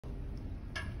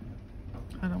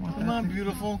I don't want that. Come on,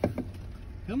 beautiful.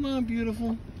 Come on,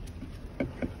 beautiful. It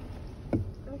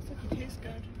looks like it tastes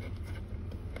good.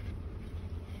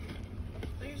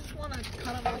 So you just want to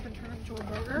cut him up and turn him into a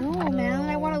burger? No. Oh man,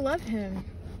 I want to love him.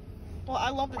 Well, I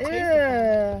love the taste of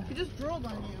him. Ew. He just drooled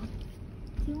on you.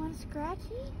 Do you want to scratch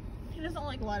me? He doesn't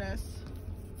like lettuce.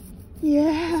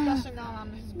 Yeah. Disgusting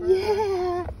on his burger.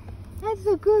 Yeah. That's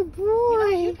a good boy. You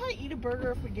know, he'd probably eat a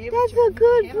burger if we gave That's it to him. a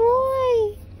good Animal.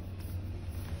 boy.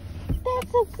 That's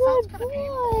a Sounds good kinda boy.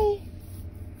 painful.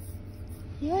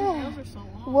 His Yeah. nails are so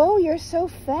long. Whoa, you're so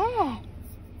fat.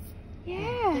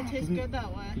 Yeah. They taste good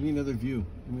that way. Give me another view.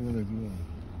 Give me another view.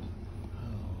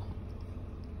 Oh.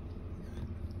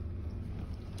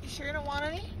 You sure you don't want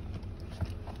any?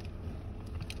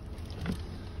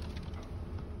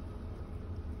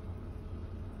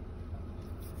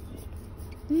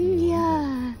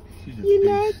 Yeah. She's a You big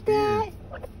like steer. that?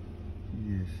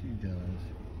 Yes, she does.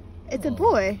 It's a Oh.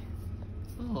 boy.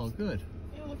 Oh, good.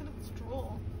 Ew, look at this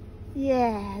drool.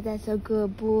 Yeah, that's a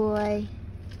good boy.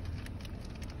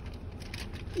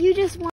 You just want